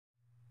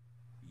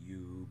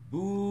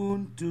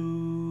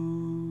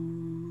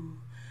Ubuntu.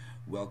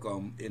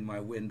 Welcome in my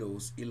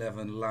Windows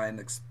 11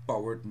 Linux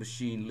powered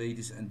machine,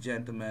 ladies and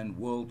gentlemen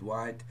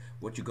worldwide.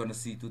 What you're gonna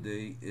see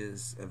today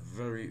is a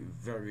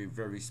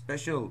very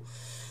special.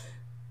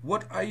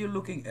 What are you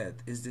looking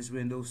at? Is this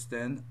Windows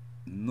 10?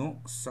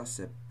 No, ça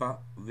c'est pas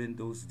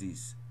Windows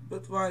 10.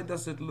 But why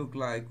does it look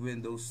like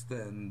Windows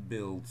 10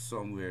 built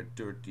somewhere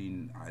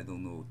 13, I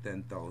don't know,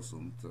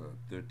 10,000,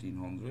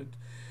 1300?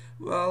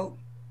 Well,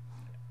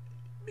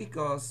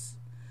 because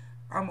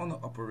I'm on an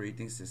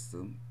operating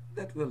system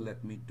that will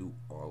let me do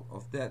all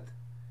of that.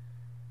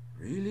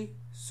 Really?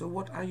 So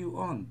what are you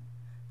on?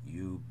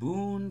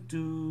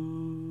 Ubuntu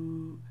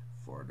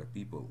for the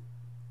people.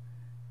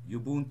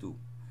 Ubuntu.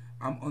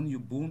 I'm on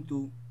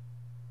Ubuntu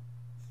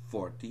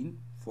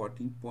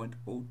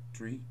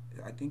 14.03.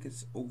 I think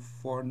it's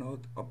 04 not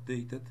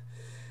updated.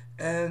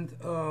 And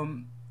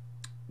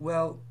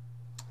well,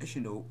 as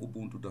you know,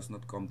 Ubuntu does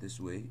not come this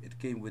way. It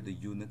came with the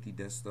Unity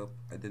desktop.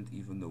 I didn't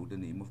even know the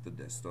name of the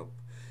desktop.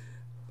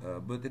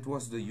 But it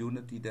was the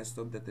Unity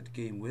desktop that it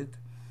came with.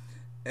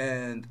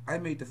 And I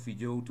made a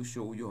video to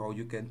show you how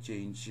you can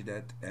change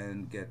that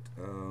and get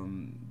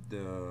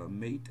the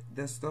Mate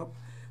desktop.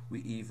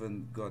 We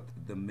even got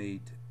the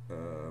Mate,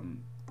 let me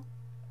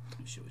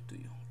show it to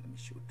you.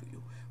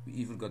 We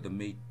even got the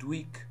Mate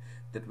tweak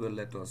that will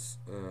let us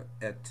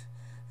add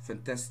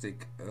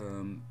fantastic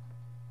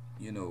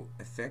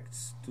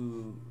effects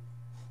to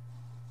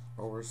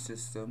our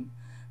system,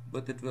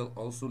 but it will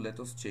also let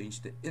us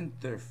change the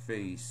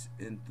interface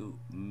into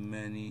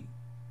many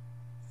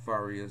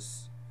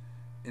various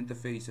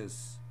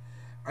interfaces.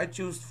 I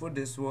choose for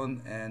this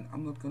one, and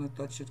I'm not gonna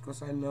touch it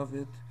because I love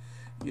it.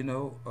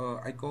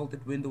 I called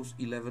it Windows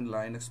 11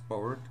 Linux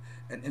powered,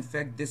 and in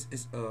fact this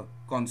is a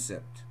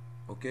concept.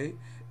 Okay,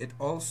 it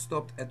all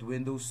stopped at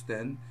Windows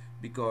 10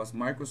 because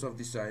Microsoft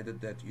decided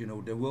that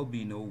there will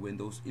be no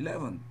Windows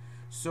 11.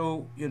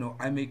 So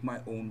I make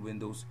my own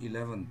Windows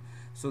 11.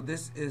 So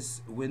this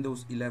is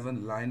Windows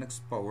 11 Linux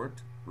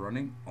powered,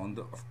 running on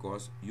the, of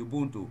course,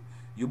 Ubuntu.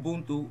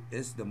 Ubuntu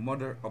is the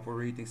mother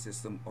operating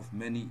system of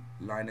many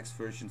Linux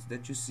versions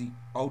that you see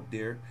out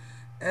there,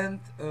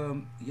 and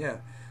yeah,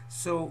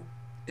 so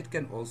it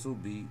can also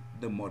be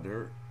the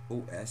mother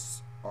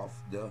OS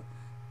of the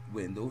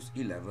Windows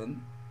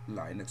 11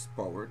 Linux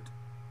powered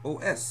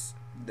OS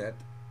that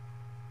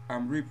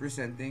I'm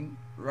representing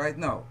right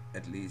now.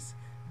 At least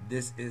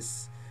this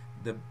is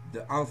the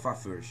alpha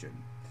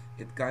version.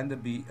 It kinda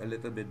be a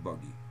little bit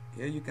buggy.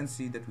 Here you can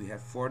see that we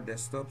have 4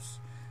 desktops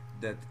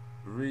that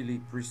really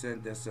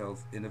present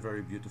themselves in a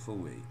very beautiful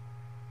way.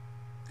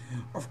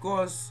 Of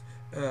course,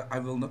 I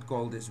will not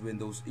call this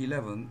Windows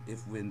 11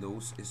 if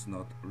Windows is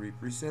not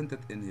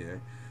represented in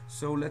here.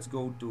 So let's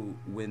go to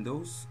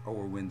Windows,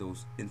 our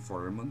Windows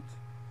environment,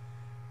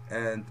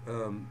 and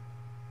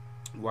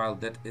while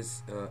that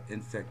is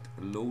in fact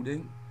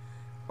loading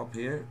up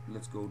here,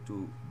 let's go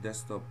to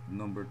desktop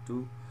number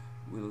 2.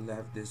 We'll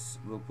have this,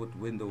 we'll put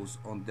Windows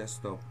on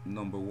desktop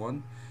number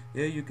 1.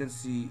 Here you can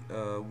see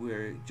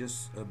we're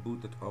just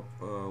booted up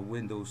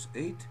Windows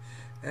 8,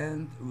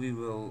 and we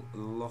will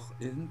log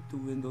in to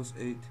Windows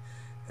 8,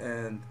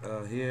 and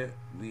here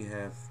we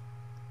have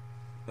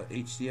a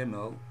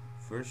HTML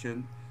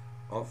version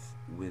of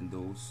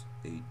Windows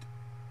 8.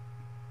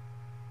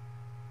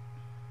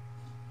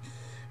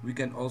 We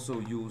can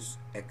also use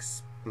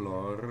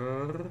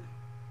Explorer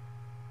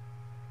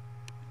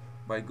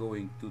by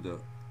going to the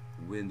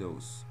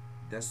Windows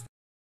desktop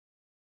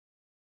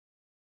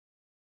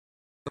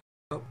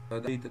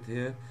updated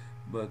here,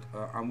 but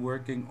I'm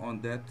working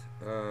on that.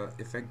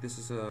 In fact, this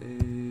is a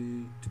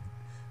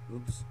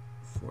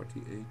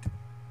 48,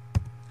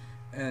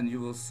 and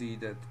you will see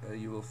that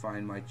you will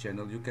find my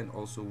channel. You can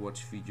also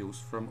watch videos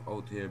from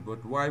out here,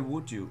 but why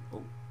would you?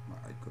 Oh, my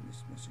icon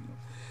is messing up.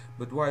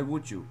 But why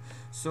would you?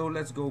 So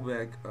let's go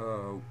back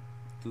to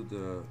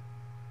the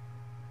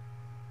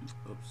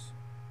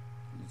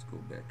let's go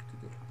back to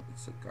the,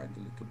 it's a kind of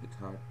little bit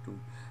hard to,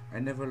 I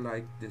never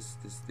liked this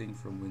thing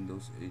from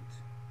Windows 8.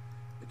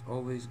 It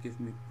always gives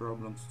me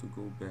problems to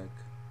go back.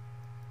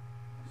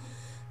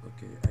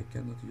 Okay, I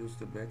cannot use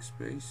the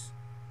backspace,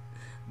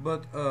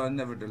 but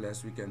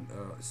nevertheless we can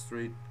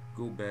straight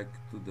go back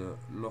to the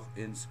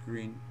login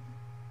screen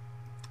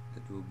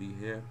that will be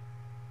here,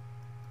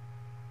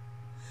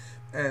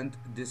 and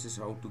this is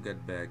how to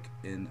get back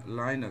in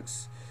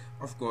Linux.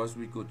 Of course,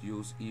 we could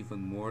use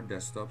even more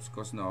desktops,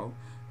 because now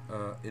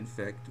in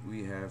fact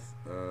we have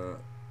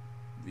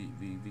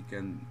we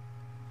can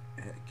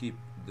keep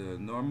the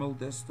normal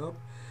desktop,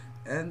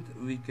 and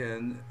we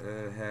can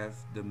have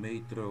the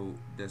Metro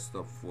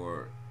desktop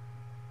for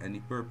any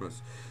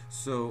purpose.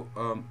 So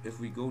if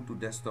we go to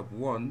desktop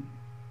 1,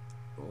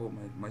 oh,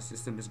 my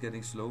system is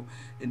getting slow.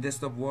 In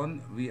desktop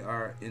 1 we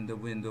are in the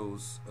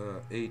Windows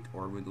 8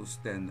 or Windows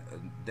 10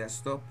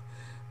 desktop.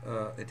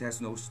 It has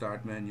no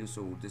start menu,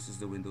 so this is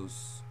the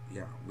Windows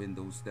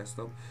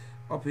desktop.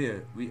 Up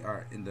here we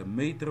are in the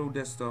Metro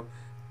desktop,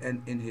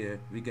 and in here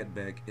we get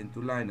back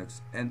into Linux.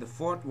 And the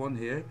fourth one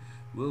here,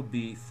 will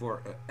be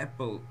for an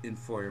Apple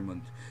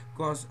environment,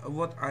 because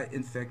what I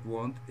in fact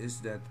want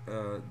is that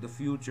the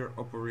future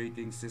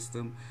operating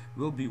system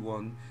will be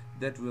one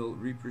that will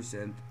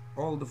represent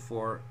all the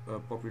four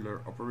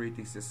popular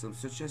operating systems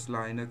such as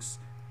Linux,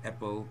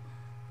 Apple,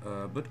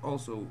 but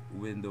also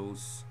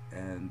Windows,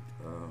 and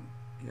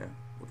yeah,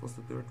 what was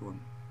the third one?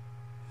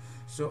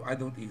 So I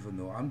don't even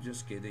know. I'm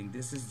just kidding.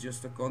 This is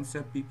just a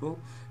concept, people.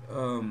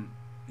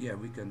 Yeah,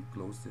 we can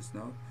close this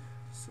now.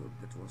 So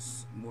that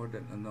was more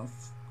than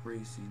enough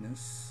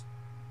craziness.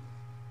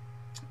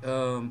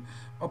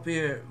 Up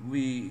here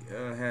we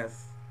have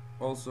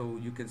also,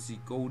 you can see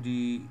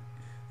Kodi,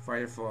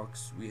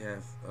 Firefox. We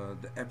have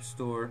the App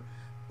Store.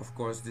 Of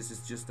course, this is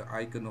just the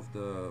icon of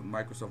the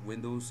Microsoft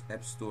Windows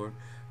App Store.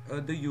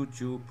 The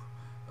YouTube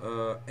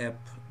app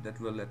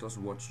that will let us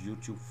watch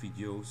YouTube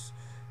videos.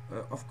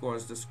 Of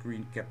course, the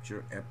screen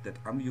capture app that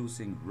I'm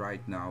using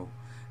right now.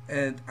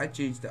 And I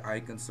changed the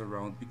icons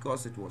around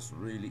because it was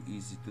really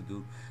easy to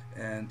do.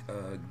 And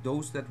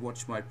those that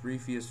watch my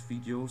previous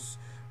videos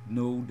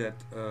know that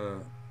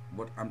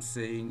what I'm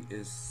saying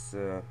is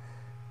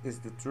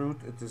the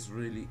truth. It is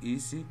really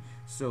easy.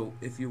 So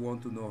if you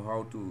want to know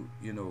how to,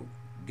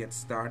 get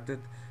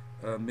started,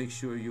 make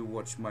sure you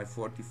watch my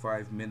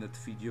 45-minute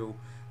video.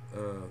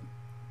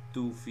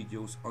 Two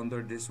videos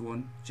under this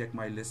one. Check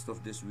my list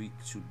of this week,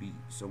 should be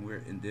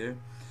somewhere in there.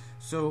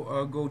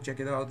 So go check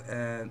it out,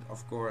 and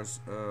of course,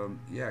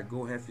 yeah,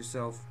 go have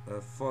yourself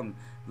fun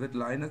with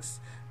Linux.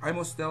 I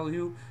must tell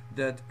you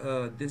that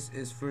this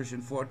is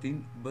version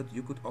 14, but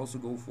you could also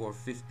go for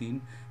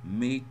 15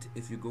 Mate.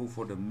 If you go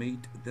for the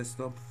Mate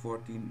desktop,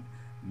 14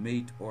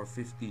 Mate or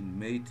 15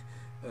 Mate,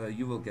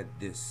 you will get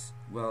this.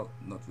 Well,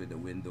 not with the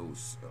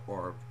Windows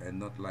or and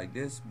not like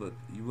this, but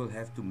you will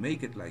have to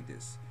make it like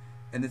this,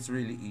 and it's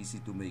really easy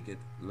to make it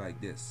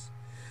like this.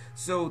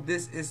 So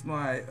this is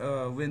my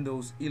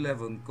Windows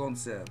 11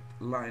 concept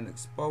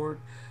Linux powered.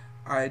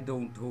 I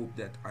don't hope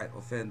that I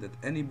offended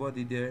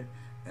anybody there,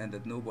 and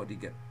that nobody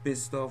get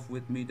pissed off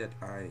with me that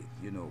I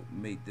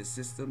made this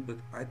system. But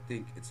I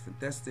think it's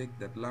fantastic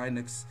that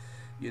Linux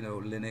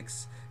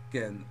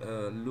can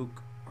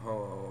look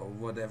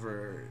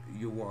whatever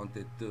you want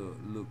it to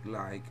look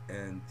like,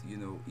 and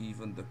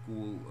even the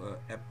cool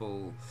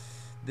Apple.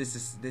 This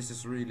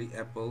is really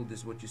Apple. This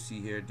is what you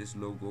see here, this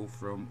logo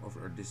from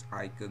or this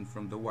icon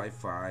from the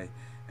Wi-Fi,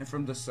 and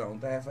from the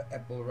sound. I have an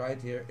Apple right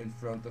here in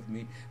front of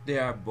me. They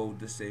are both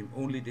the same,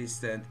 only they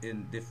stand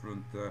in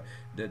different. The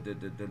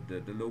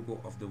logo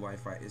of the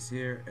Wi-Fi is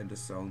here, and the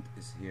sound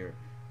is here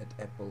at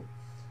Apple.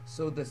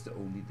 So that's the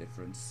only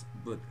difference.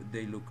 But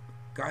they look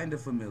kind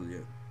of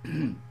familiar,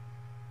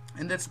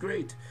 and that's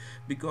great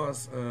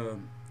because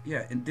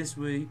yeah, in this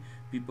way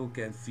people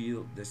can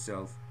feel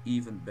themselves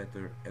even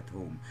better at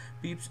home.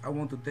 Peeps, I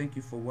want to thank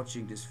you for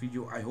watching this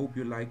video. I hope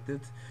you liked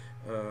it.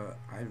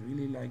 I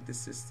really like the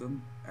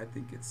system. I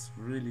think it's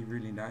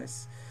really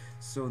nice.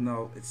 So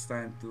now it's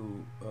time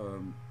to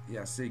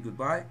yeah, say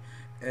goodbye.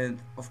 And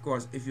of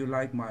course, if you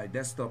like my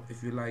desktop,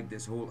 if you like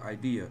this whole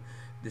idea,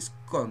 this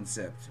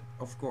concept,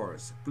 of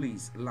course,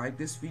 please like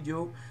this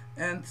video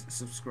and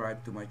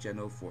subscribe to my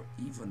channel for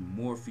even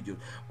more videos.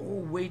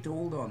 Oh wait,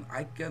 hold on,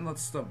 I cannot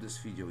stop this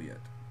video yet.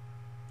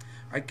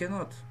 I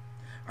cannot.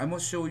 I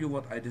must show you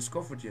what I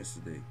discovered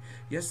yesterday.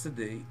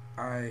 Yesterday,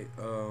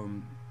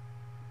 I'm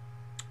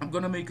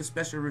gonna make a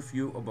special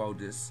review about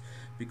this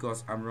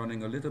because I'm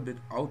running a little bit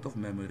out of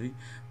memory.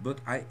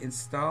 But I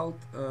installed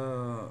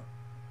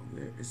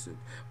where is it?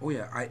 Oh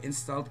yeah, I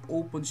installed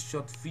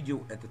OpenShot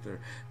video editor,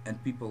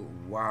 and people,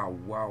 wow,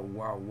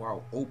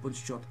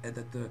 OpenShot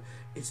editor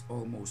is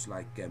almost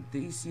like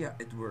Camtasia.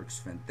 It works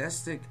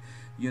fantastic.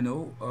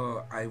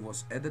 I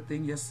was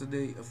editing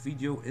yesterday a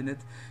video in it.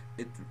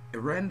 It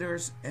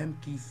renders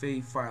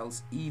MKV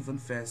files even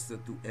faster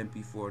to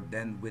MP4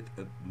 than with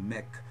a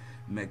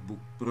MacBook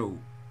Pro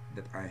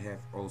that I have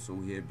also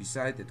here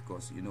beside it,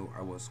 because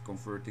I was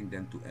converting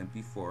them to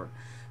MP4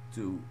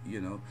 to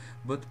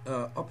but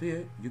up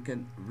here you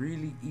can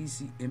really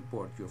easy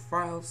import your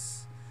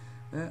files.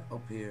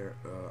 Up here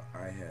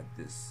I had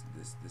this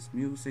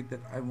music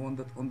that I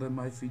wanted under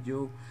my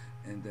video,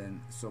 and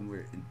then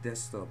somewhere in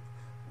desktop,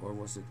 or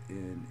was it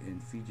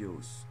in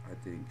videos, I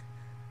think.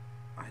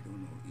 I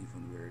don't know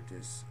even where it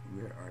is.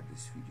 Where are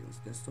these videos?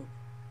 Desktop.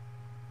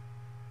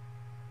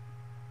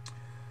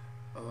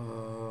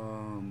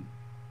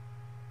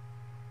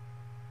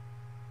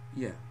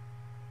 Yeah,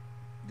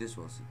 this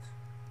was it.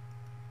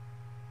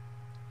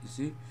 You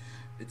see,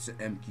 it's an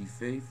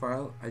MKV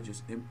file. I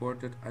just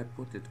imported. I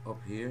put it up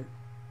here.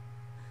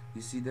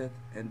 You see that?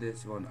 And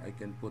this one I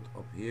can put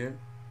up here.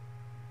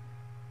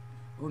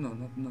 Oh no,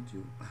 not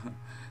you.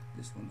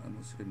 This one I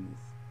must remove.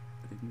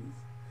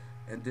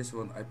 And this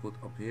one I put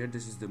up here.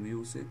 This is the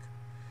music.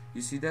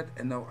 You see that?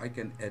 And now I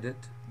can edit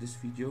this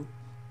video.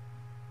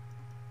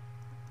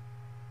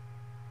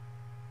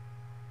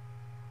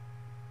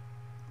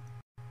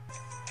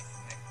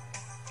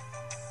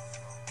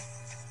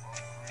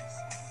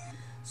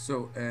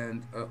 So,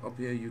 and up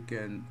here you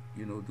can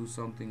do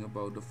something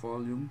about the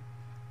volume.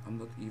 I'm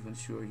not even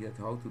sure yet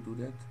how to do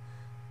that.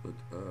 but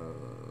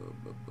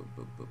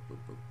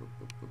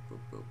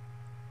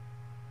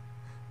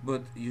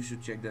but you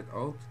should check that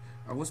out.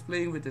 I was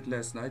playing with it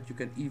last night. You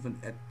can even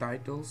add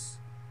titles.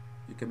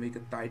 You can make a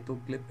title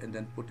clip and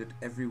then put it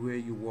everywhere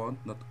you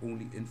want, not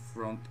only in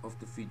front of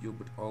the video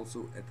but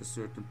also at a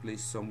certain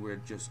place somewhere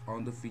just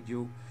on the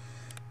video.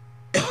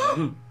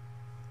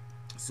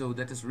 So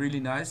that is really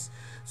nice.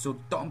 So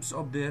thumbs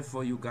up there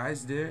for you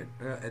guys there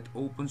at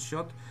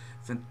OpenShot.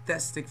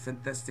 Fantastic,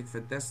 fantastic,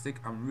 fantastic.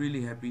 I'm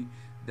really happy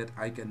that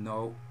I can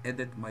now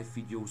edit my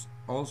videos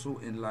also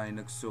in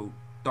Linux. So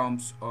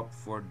thumbs up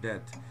for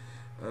that.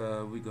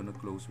 We're gonna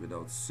close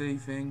without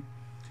saving.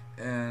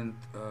 And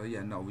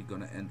yeah, now we're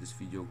gonna end this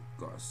video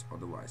because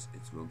otherwise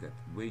it will get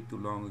way too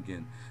long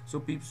again. So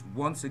peeps,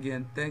 once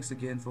again, thanks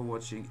again for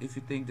watching. If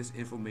you think this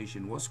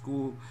information was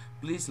cool,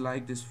 please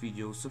like this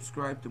video,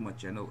 subscribe to my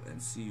channel,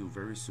 and see you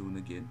very soon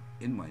again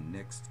in my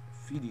next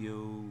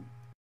video.